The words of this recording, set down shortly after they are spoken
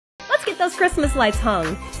those Christmas lights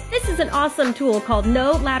hung. This is an awesome tool called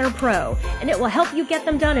No Ladder Pro, and it will help you get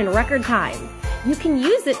them done in record time. You can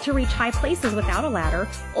use it to reach high places without a ladder,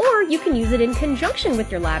 or you can use it in conjunction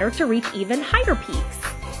with your ladder to reach even higher peaks.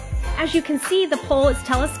 As you can see, the pole is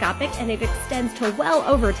telescopic and it extends to well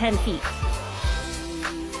over 10 feet.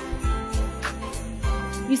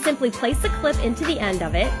 You simply place a clip into the end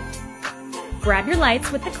of it, grab your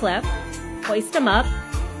lights with the clip, hoist them up,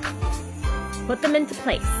 put them into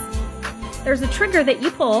place. There's a trigger that you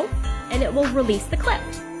pull, and it will release the clip.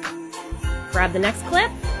 Grab the next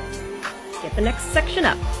clip, get the next section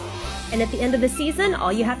up. And at the end of the season,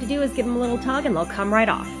 all you have to do is give them a little tug and they'll come right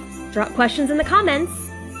off. Drop questions in the comments.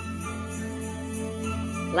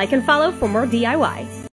 Like and follow for more DIY.